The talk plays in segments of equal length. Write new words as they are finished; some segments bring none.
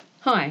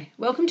Hi,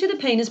 welcome to the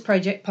Penis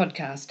Project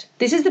podcast.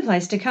 This is the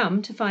place to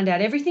come to find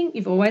out everything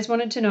you've always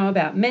wanted to know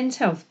about men's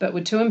health but were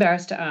too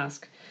embarrassed to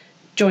ask.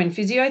 Join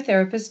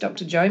physiotherapist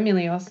Dr. Joe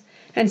Milios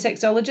and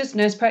sexologist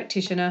nurse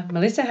practitioner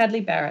Melissa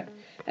Hadley Barrett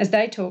as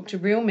they talk to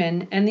real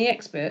men and the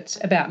experts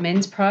about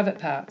men's private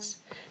parts.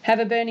 Have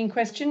a burning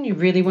question you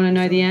really want to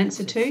know the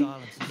answer to?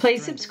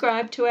 Please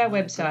subscribe to our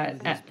website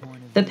at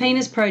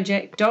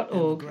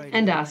thepenisproject.org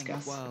and ask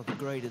us. The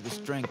greater the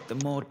strength, the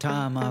more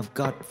time I've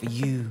got for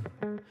you.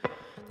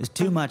 There's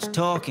too much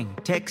talking,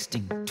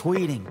 texting,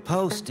 tweeting,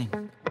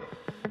 posting.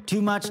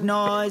 Too much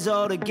noise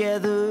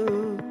altogether.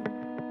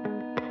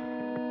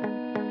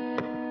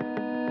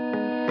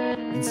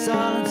 In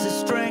silence is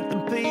strength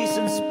and peace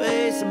and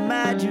space.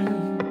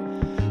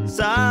 Imagine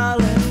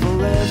silence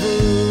forever.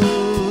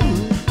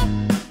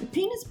 The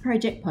Penis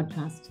Project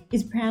podcast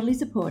is proudly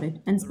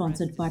supported and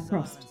sponsored by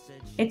PROST,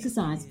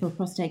 Exercise for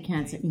Prostate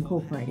Cancer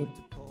Incorporated,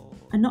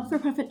 a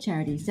not-for-profit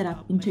charity set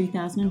up in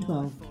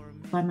 2012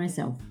 by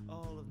myself,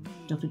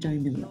 Dr. Joe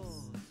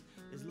Milios.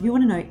 If you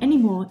want to know any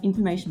more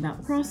information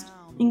about PROST,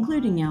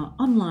 including our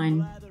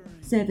online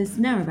service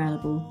now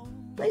available,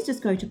 please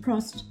just go to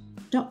prost.com.au.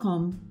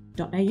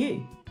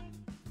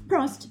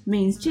 PROST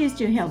means cheers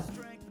to your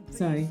health,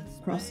 so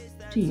PROST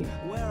to you.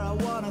 Where I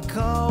want to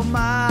call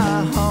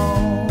my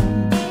home.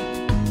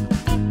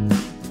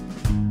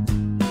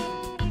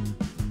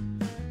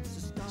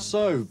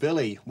 So,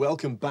 Billy,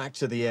 welcome back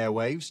to the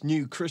airwaves.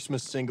 New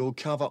Christmas single,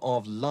 cover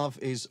of Love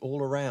Is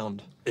All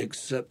Around.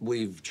 Except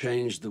we've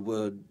changed the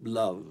word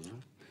love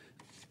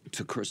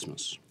to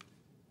Christmas.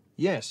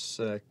 Yes,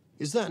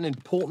 is that an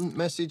important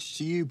message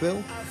to you,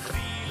 Bill?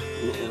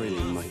 Not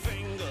really, mate.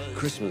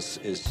 Christmas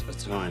is a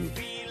time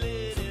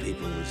for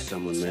people with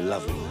someone they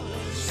love in their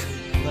lives.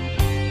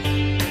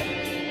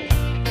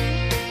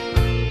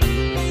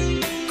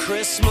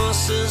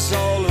 Christmas is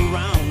all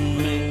around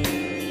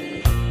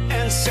me,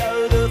 and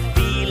so the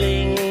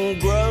feeling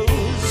grows.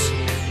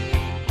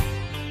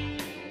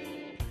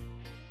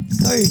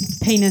 So,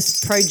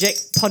 Penis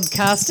Project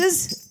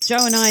podcasters,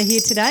 Joe and I are here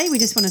today. We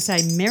just want to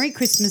say Merry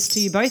Christmas to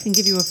you both and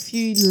give you a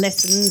few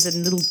lessons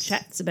and little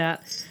chats about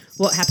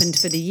what happened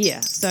for the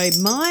year. So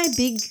my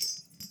big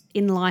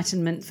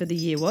enlightenment for the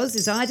year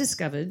is I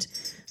discovered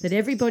that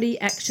everybody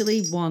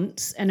actually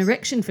wants an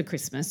erection for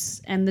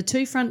Christmas, and the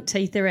two front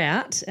teeth are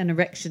out and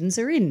erections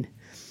are in.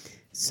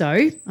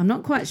 So I'm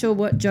not quite sure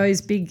what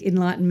Joe's big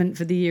enlightenment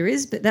for the year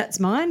is, but that's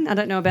mine. I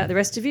don't know about the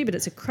rest of you, but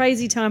it's a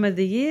crazy time of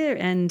the year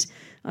and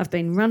I've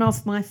been run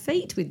off my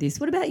feet with this.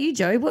 What about you,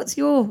 Joe? What's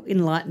your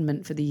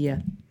enlightenment for the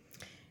year?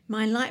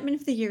 My enlightenment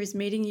for the year is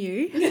meeting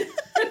you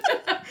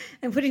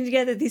and putting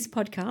together this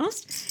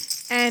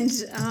podcast and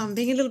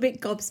being a little bit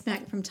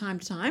gobsmacked from time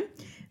to time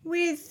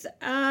with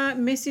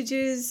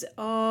messages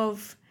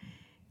of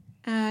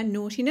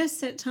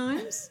naughtiness at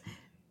times,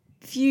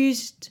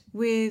 fused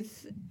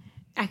with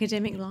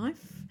academic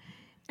life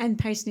and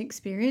patient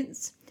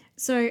experience.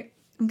 So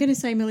I'm going to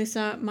say,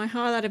 Melissa, my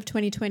highlight of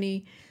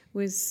 2020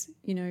 was,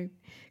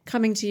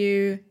 coming to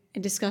you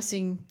and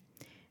discussing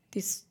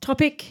this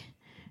topic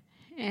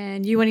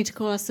and you wanting to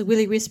call us the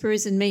Willy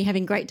Whisperers and me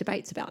having great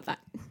debates about that.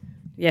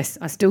 Yes,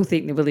 I still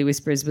think the Willy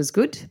Whisperers was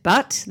good,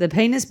 but the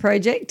Penis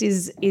Project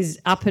is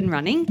up and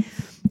running.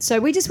 So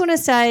we just want to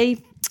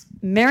say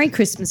Merry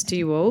Christmas to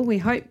you all. We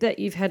hope that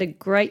you've had a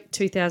great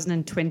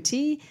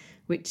 2020,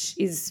 which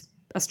is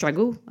a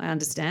struggle, I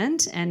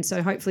understand. And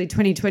so hopefully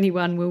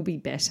 2021 will be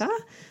better.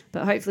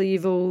 But hopefully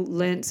you've all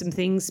learnt some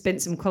things,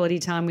 spent some quality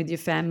time with your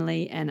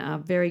family and are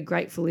very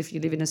grateful if you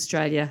live in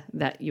Australia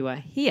that you are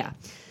here.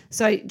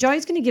 So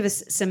Joe's going to give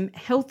us some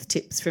health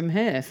tips from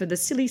her for the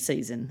silly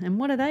season. And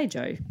what are they,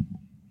 Joe?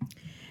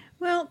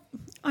 Well,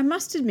 I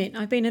must admit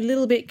I've been a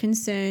little bit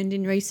concerned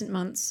in recent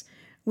months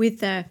with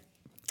the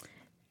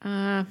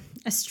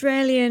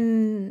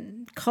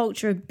Australian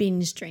culture of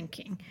binge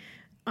drinking.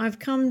 I've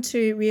come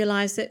to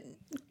realise that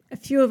a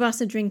few of us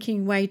are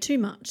drinking way too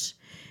much,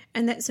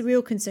 and that's a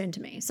real concern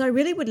to me. So I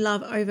really would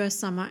love over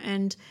summer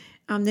and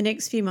the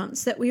next few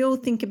months that we all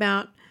think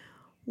about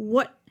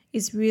what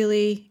is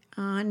really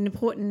an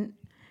important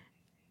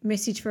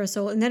message for us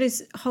all, and that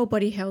is whole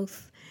body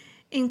health,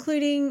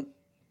 including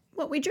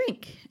what we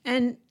drink.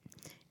 And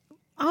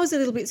I was a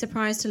little bit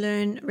surprised to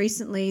learn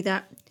recently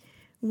that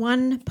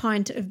 1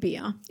 pint of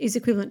beer is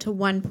equivalent to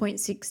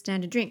 1.6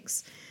 standard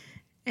drinks.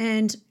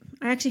 And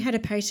I actually had a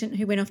patient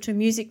who went off to a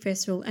music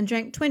festival and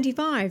drank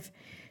 25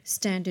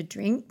 standard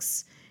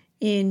drinks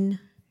it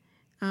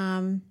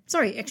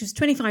was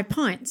 25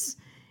 pints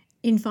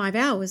in 5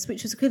 hours,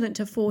 which was equivalent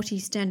to 40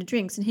 standard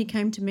drinks. And he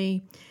came to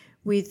me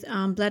with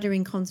bladder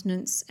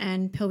incontinence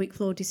and pelvic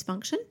floor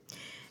dysfunction.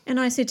 And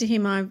I said to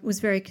him I was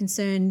very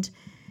concerned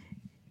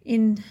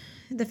in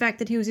the fact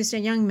that he was just a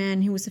young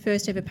man who was the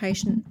first ever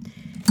patient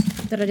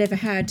that I'd ever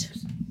had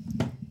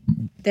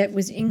that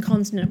was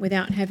incontinent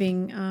without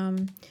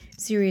having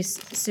serious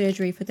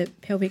surgery for the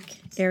pelvic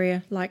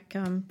area like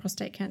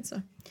prostate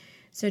cancer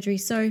surgery.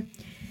 So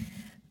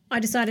I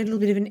decided a little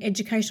bit of an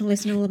educational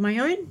lesson all of my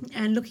own,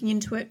 and looking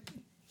into it,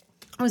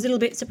 I was a little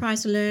bit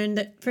surprised to learn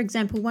that, for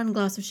example, 1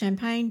 glass of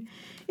champagne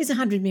is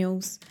 100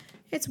 mils.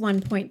 It's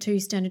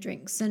 1.2 standard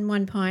drinks, and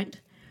 1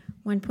 pint,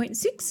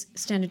 1.6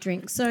 standard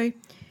drinks. So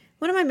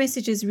one of my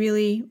messages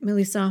really,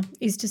 Melissa,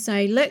 is to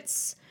say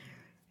let's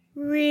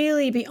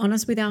really be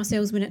honest with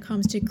ourselves when it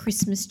comes to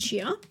Christmas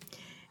cheer.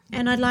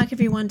 And I'd like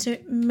everyone to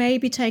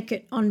maybe take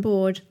it on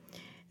board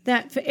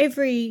that for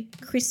every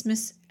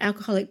Christmas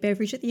alcoholic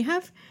beverage that you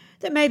have,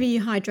 that maybe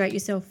you hydrate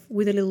yourself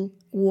with a little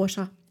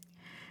water.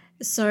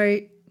 So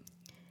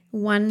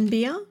 1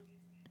 beer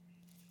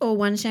or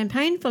 1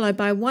 champagne followed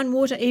by 1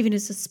 water, even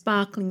as a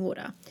sparkling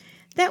water.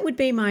 That would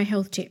be my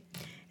health tip.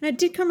 And I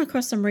did come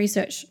across some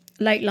research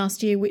late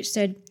last year which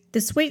said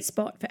the sweet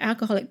spot for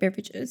alcoholic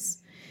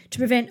beverages to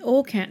prevent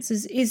all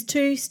cancers is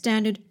 2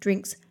 standard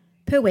drinks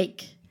per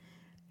week.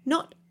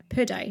 Not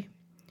per day,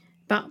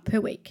 but per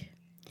week.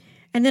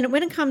 And then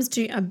when it comes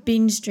to a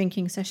binge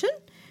drinking session,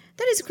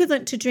 that is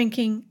equivalent to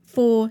drinking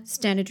 4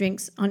 standard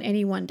drinks on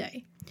any one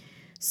day.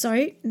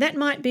 So that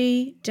might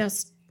be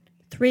just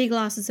 3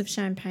 glasses of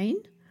champagne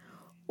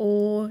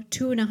or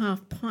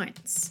 2.5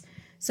 pints.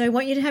 So I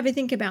want you to have a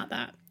think about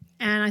that.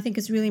 And I think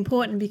it's really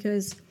important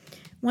because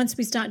once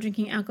we start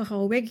drinking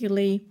alcohol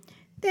regularly,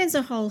 there's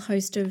a whole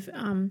host of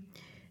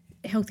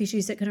health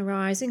issues that can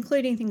arise,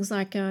 including things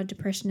like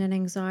depression and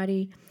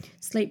anxiety,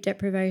 sleep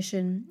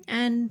deprivation,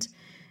 and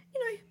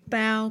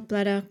bowel,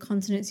 bladder,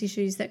 continence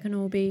issues that can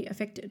all be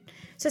affected.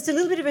 So it's a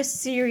little bit of a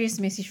serious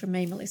message from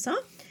me, Melissa,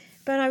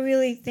 but I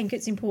really think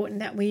it's important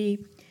that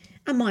we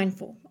are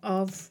mindful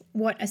of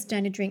what a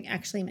standard drink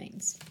actually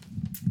means.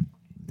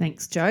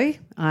 Thanks, Jo.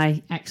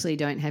 I actually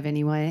don't have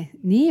anywhere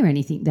near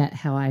anything that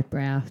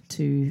highbrow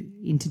to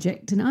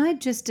interject, and I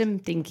just am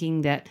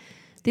thinking that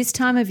this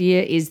time of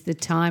year is the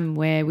time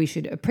where we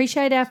should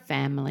appreciate our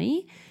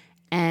family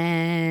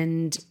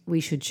and we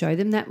should show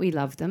them that we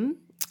love them.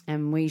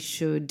 And we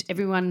should,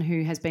 everyone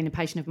who has been a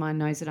patient of mine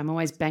knows that I'm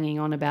always banging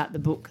on about the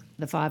book,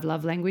 The 5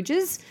 Love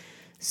Languages.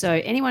 So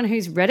anyone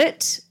who's read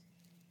it,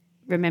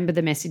 remember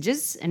the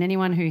messages. And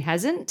anyone who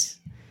hasn't,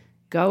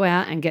 go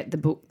out and get the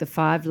book, The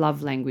 5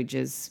 Love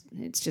Languages.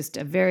 It's just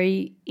a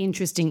very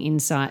interesting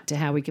insight to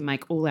how we can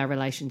make all our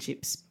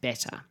relationships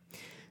better.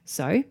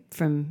 So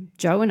from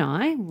Jo and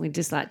I, we'd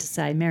just like to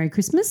say Merry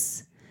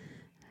Christmas.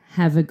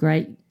 Have a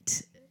great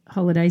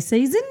holiday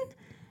season.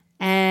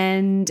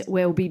 And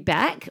we'll be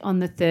back on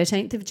the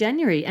 13th of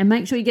January. And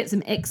make sure you get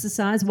some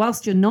exercise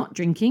whilst you're not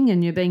drinking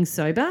and you're being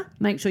sober.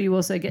 Make sure you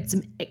also get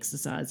some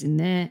exercise in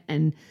there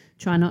and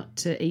try not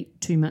to eat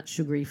too much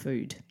sugary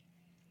food.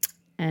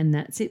 And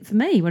that's it for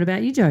me. What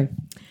about you, Jo?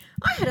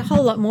 I had a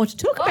whole lot more to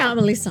talk about,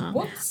 Melissa.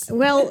 Whoops.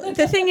 Well,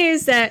 the thing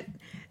is that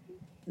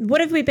what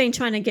have we been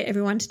trying to get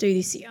everyone to do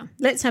this year?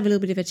 Let's have a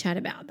little bit of a chat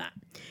about that.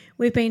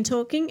 We've been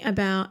talking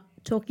about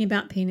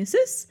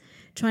penises,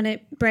 trying to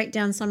break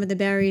down some of the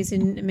barriers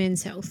in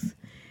men's health.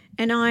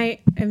 And I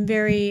am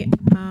very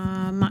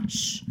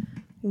much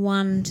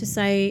one to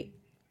say,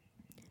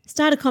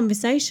 start a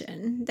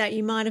conversation that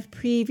you might have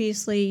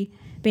previously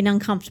been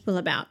uncomfortable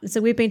about.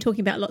 So we've been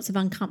talking about lots of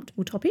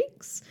uncomfortable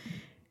topics,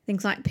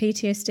 things like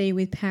PTSD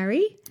with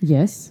Parry.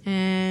 Yes.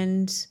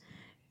 And,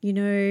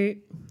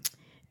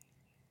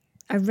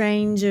 a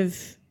range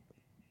of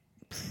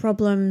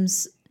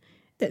problems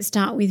that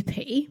start with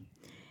P.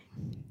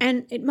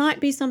 And it might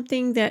be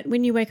something that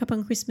when you wake up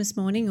on Christmas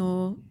morning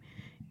or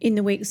in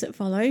the weeks that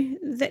follow,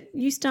 that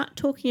you start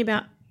talking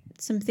about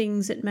some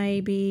things that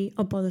may be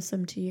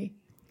bothersome to you.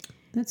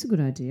 That's a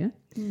good idea.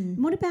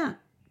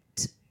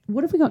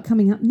 What have we got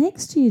coming up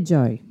next year,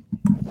 Jo?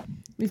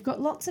 We've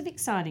got lots of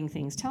exciting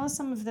things. Tell us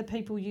some of the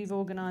people you've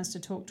organised to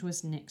talk to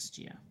us next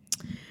year.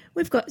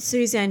 We've got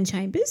Suzanne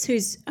Chambers,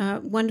 who's a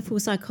wonderful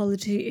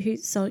psychologist,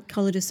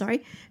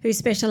 who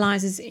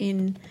specialises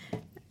in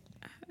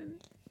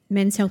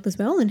men's health as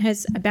well and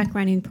has a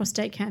background in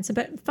prostate cancer,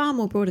 but far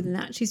more broader than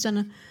that. She's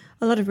done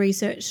a lot of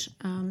research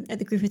at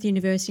the Griffith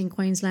University in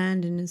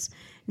Queensland and is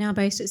now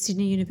based at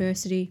Sydney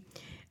University.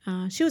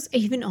 She was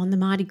even on the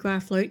Mardi Gras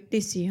float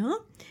this year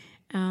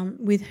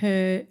with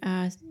her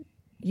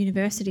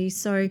university,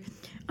 so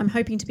I'm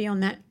hoping to be on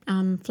that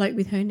float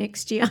with her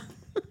next year.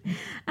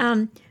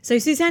 So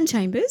Suzanne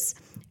Chambers,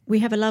 we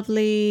have a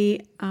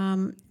lovely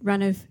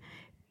run of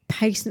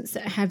patients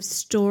that have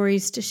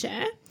stories to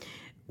share.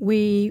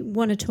 We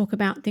want to talk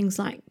about things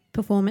like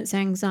performance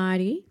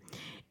anxiety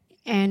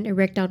and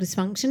erectile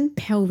dysfunction,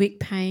 pelvic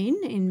pain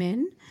in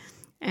men.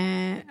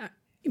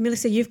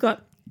 Melissa, you've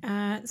got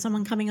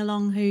someone coming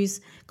along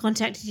who's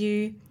contacted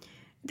you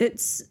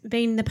that's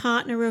been the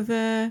partner of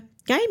a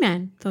gay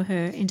man for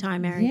her entire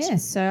marriage.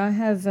 Yes, so I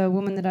have a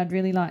woman that I'd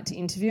really like to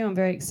interview. I'm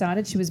very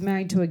excited. She was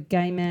married to a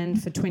gay man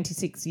for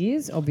 26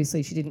 years.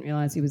 Obviously, she didn't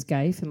realise he was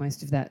gay for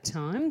most of that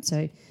time.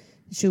 So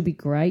she'll be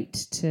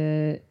great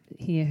to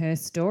hear her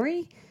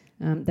story.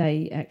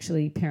 They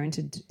actually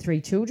parented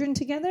 3 children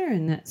together,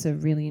 and that's a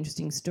really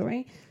interesting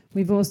story.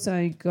 We've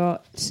also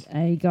got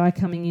a guy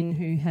coming in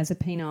who has a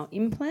penile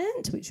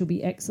implant, which will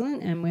be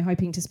excellent, and we're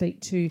hoping to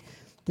speak to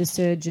the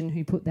surgeon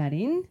who put that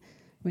in.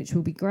 which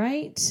will be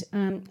great.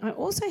 I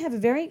also have a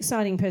very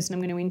exciting person I'm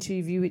going to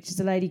interview, which is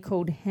a lady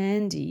called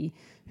Handy,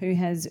 who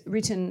has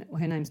written,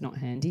 her name's not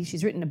Handy,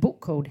 she's written a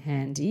book called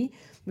Handy,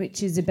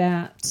 which is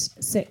about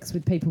sex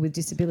with people with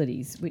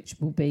disabilities, which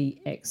will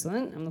be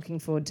excellent. I'm looking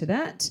forward to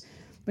that.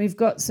 We've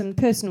got some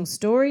personal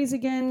stories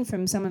again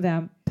from some of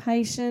our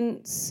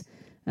patients.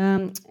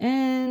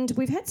 And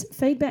we've had some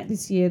feedback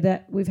this year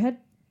that we've had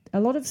a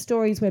lot of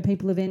stories where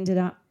people have ended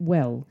up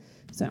well.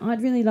 So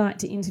I'd really like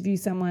to interview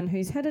someone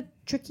who's had a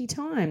tricky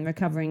time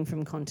recovering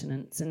from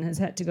continence and has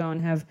had to go and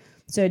have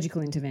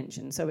surgical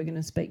intervention. So we're going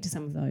to speak to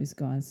some of those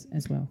guys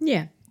as well.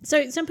 Yeah.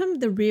 So some of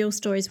the real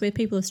stories where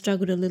people have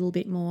struggled a little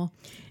bit more.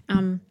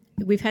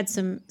 We've had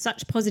some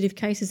such positive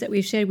cases that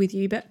we've shared with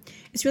you, but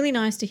it's really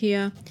nice to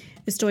hear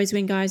the stories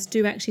when guys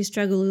do actually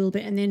struggle a little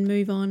bit and then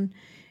move on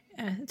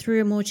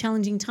through a more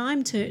challenging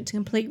time to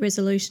complete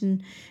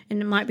resolution.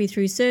 And it might be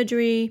through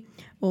surgery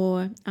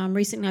or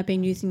recently I've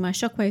been using my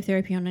shockwave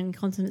therapy on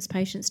incontinence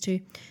patients to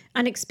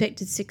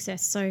unexpected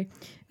success. So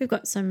we've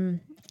got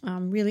some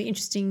really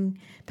interesting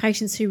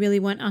patients who really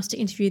want us to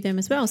interview them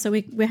as well. So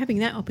we're having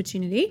that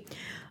opportunity.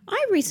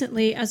 I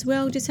recently as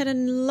well just had a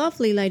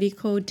lovely lady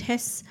called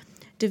Tess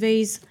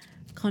DeVries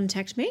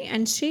contact me,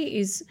 and she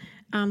is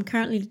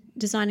currently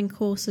designing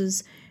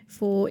courses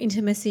for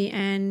intimacy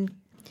and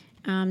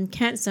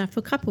cancer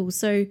for couples.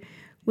 So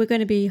we're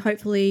going to be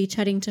hopefully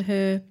chatting to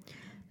her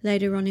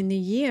later on in the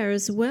year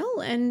as well.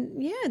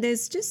 And yeah,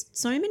 there's just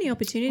so many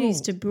opportunities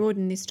to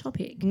broaden this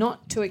topic.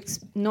 Not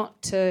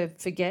to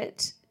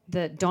forget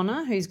that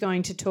Donna, who's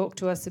going to talk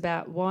to us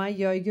about why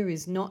yoga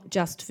is not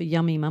just for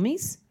yummy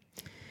mummies.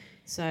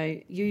 So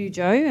you,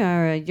 Joe,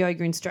 are a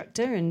yoga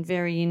instructor and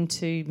very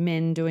into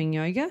men doing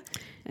yoga.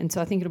 And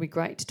so I think it'll be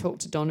great to talk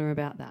to Donna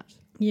about that.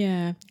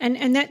 Yeah,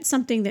 and that's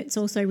something that's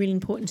also really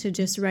important to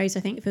just raise,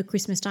 I think, for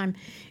Christmas time.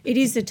 It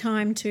is the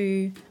time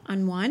to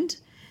unwind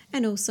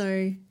and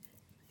also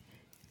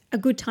a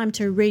good time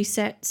to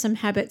reset some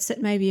habits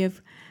that maybe have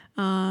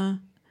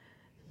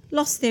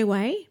lost their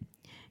way.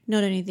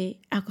 Not only the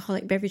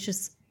alcoholic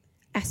beverages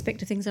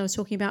aspect of things I was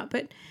talking about,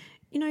 but,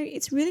 you know,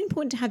 it's really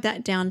important to have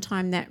that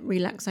downtime, that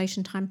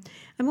relaxation time.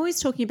 I'm always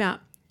talking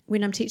about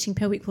when I'm teaching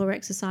pelvic floor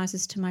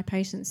exercises to my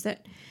patients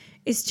that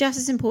it's just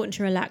as important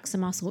to relax the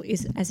muscle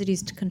as it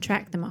is to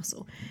contract the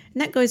muscle.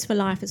 And that goes for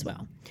life as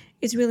well.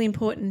 It's really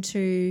important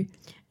to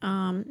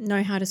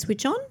know how to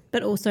switch on,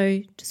 but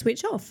also to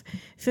switch off.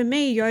 For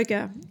me,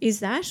 yoga is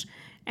that.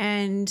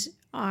 And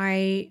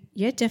I,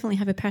 definitely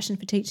have a passion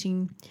for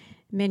teaching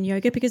men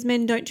yoga because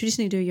men don't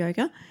traditionally do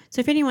yoga.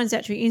 So if anyone's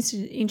actually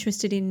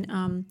interested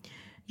in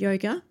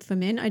yoga for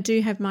men, I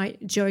do have my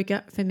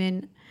Yoga for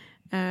Men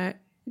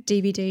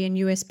DVD and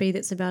USB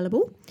that's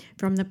available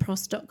from the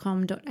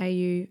pros.com.au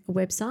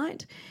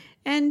website.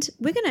 And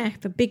we're going to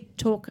have a big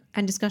talk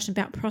and discussion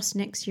about PROS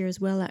next year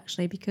as well,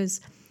 actually, because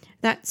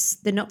that's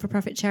the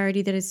not-for-profit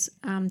charity that is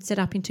set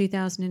up in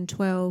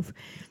 2012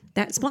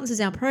 that sponsors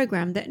our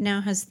program that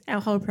now has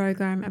our whole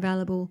program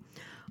available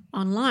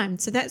online.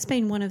 So that's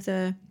been one of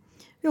the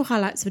real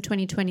highlights for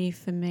 2020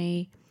 for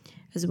me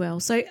as well.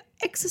 So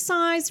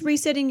exercise,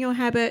 resetting your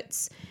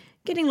habits,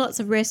 getting lots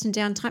of rest and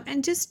downtime,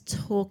 and just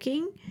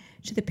talking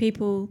to the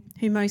people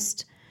who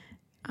most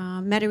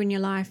matter in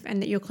your life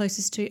and that you're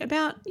closest to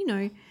about, you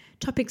know,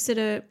 topics that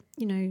are,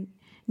 you know,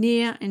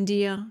 near and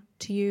dear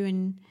to you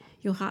and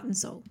your heart and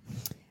soul.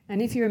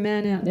 And if you're a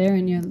man out there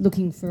and you're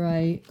looking for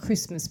a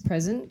Christmas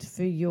present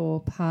for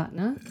your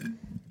partner,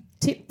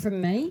 tip from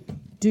me,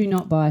 do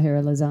not buy her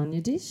a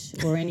lasagna dish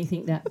or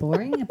anything that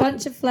boring. A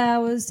bunch of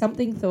flowers,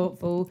 something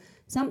thoughtful,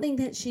 something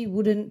that she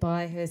wouldn't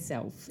buy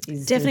herself.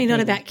 Is definitely not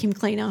a vacuum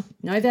cleaner.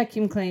 No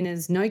vacuum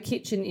cleaners, no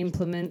kitchen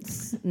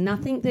implements,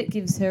 nothing that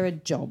gives her a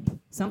job,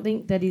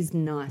 something that is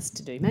nice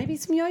to do. Maybe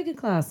some yoga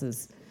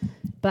classes,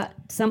 but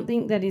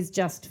something that is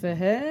just for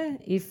her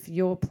if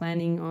you're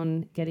planning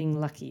on getting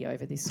lucky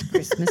over this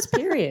Christmas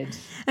period.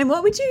 And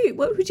what would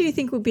you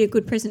think would be a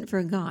good present for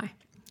a guy?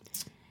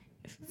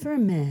 For a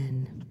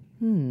man,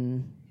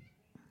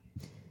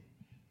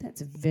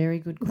 that's a very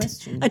good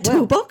question. A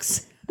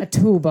toolbox? A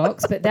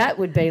toolbox, but that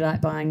would be like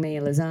buying me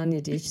a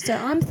lasagna dish. So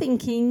I'm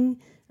thinking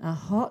a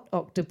hot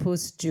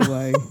octopus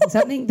duo,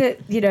 something that,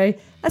 you know,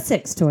 a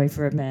sex toy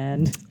for a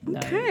man.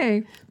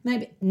 Okay. No.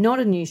 Maybe not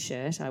a new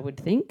shirt, I would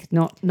think.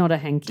 Not a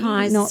hanky.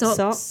 Ties, not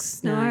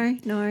socks.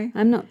 No.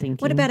 I'm not thinking.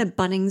 What about a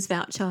Bunnings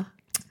voucher?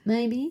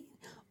 Maybe.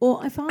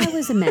 Or if I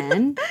was a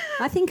man,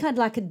 I think I'd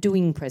like a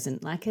doing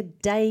present, like a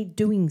day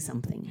doing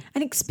something.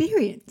 An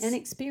experience.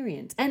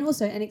 And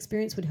also an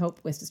experience would help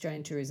West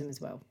Australian tourism as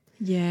well.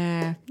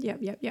 Yeah.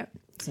 Yep.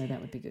 So that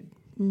would be good.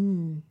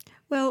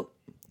 Well,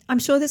 I'm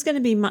sure there's going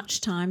to be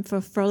much time for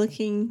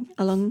frolicking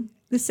along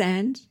the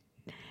sand,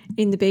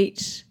 in the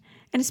beach,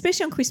 and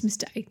especially on Christmas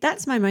Day.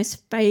 That's my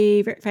most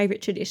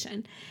favourite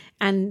tradition.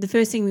 And the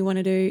first thing we want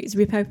to do is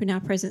rip open our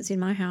presents in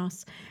my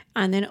house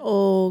and then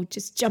all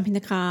just jump in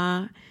the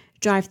car,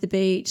 drive to the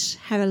beach,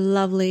 have a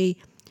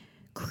lovely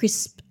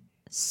crisp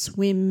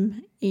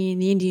swim in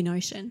the Indian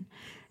Ocean.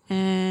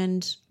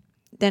 And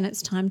then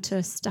it's time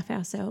to stuff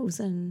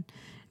ourselves and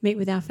meet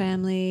with our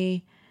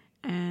family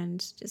and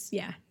just,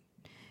 yeah.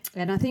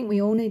 And I think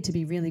we all need to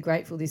be really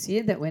grateful this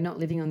year that we're not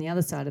living on the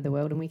other side of the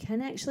world and we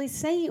can actually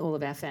see all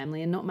of our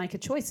family and not make a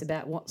choice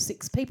about what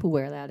 6 people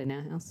we're allowed in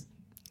our house.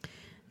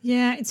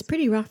 Yeah, it's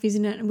pretty rough,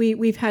 isn't it?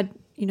 We've had,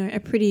 a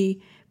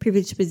pretty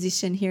privileged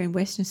position here in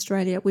Western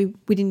Australia. We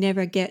didn't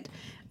never get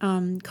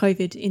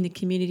COVID in the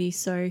community,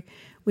 so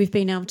we've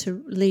been able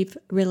to live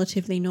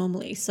relatively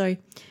normally. So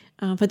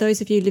for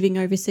those of you living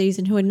overseas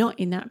and who are not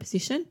in that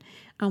position,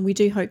 we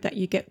do hope that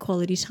you get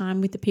quality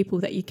time with the people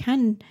that you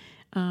can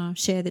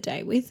share the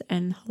day with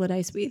and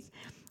holidays with.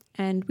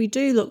 And we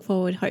do look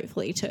forward,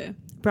 hopefully, to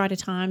brighter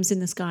times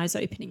and the skies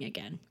opening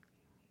again.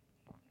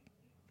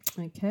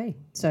 Okay,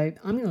 so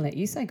I'm going to let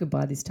you say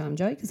goodbye this time,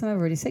 Jo, because I've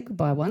already said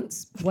goodbye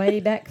once, way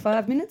back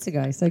 5 minutes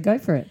ago. So go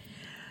for it.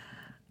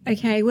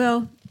 Okay,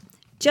 well,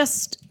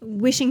 just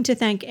wishing to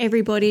thank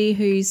everybody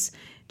who's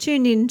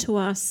tuned in to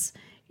us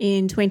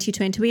in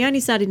 2020. We only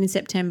started in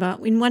September.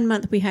 In 1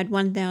 month, we had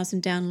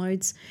 1,000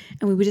 downloads,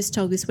 and we were just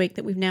told this week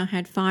that we've now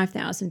had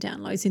 5,000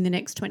 downloads in the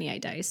next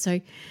 28 days. So,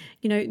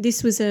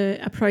 this was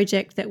a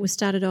project that was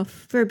started off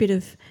for a bit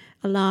of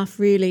a laugh,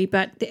 really,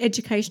 but the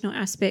educational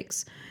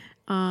aspects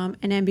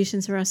and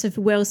ambitions for us have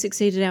well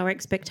succeeded our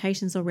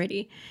expectations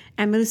already.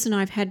 And Melissa and I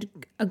have had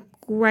a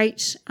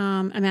great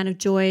amount of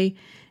joy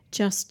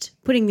just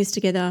putting this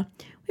together.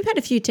 We've had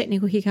a few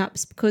technical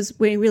hiccups because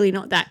we're really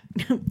not that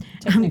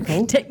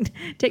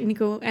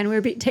technical, and we're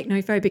a bit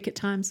technophobic at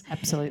times.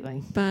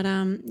 Absolutely. But,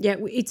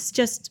 it's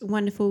just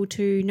wonderful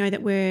to know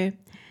that we're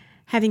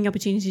having the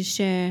opportunity to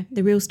share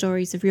the real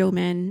stories of real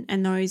men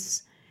and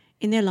those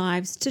in their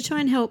lives to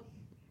try and help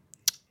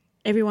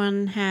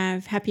everyone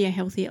have happier,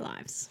 healthier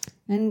lives.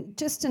 And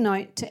just a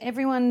note to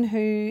everyone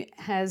who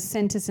has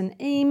sent us an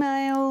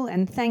email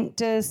and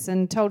thanked us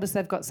and told us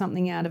they've got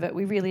something out of it,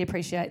 we really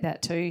appreciate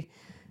that too.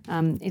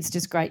 It's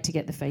just great to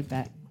get the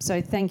feedback.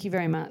 So thank you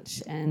very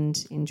much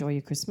and enjoy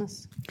your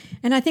Christmas.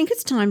 And I think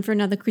it's time for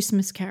another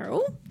Christmas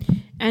carol.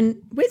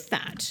 And with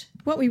that,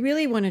 what we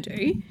really want to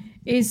do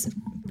is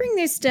bring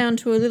this down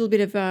to a little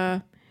bit of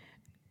a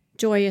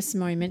joyous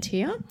moment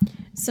here.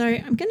 So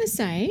I'm going to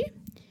say,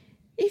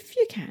 if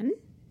you can,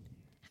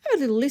 have a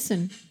little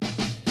listen.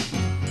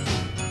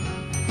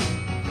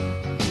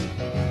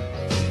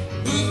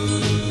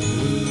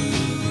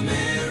 Ooh,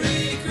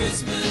 Merry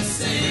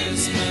Christmas,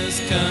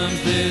 Christmas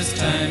comes this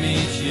time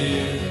each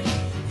year.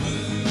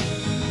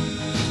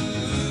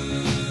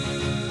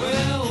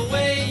 Well,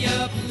 way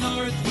up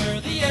north where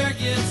the air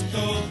gets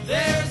cold,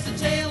 there's a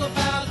tale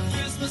about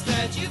Christmas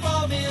that you've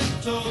all been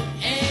told.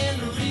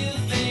 And a real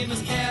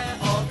famous cat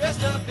all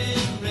dressed up in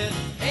red,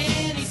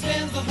 and he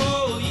spends the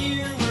whole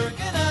year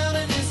working out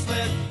in his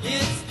sled.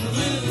 It's the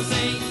little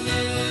Saint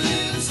Nick,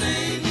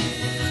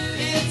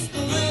 it's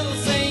the little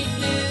Saint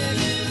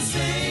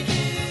Nick,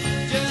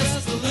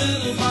 just a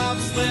little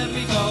bobsled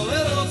we call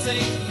little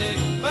Saint Nick,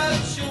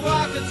 but she'll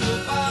walk a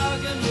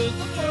toboggan with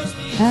the force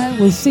behind.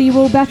 We'll see you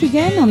all back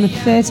again on the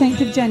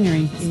 13th of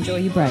January. Enjoy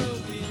your break.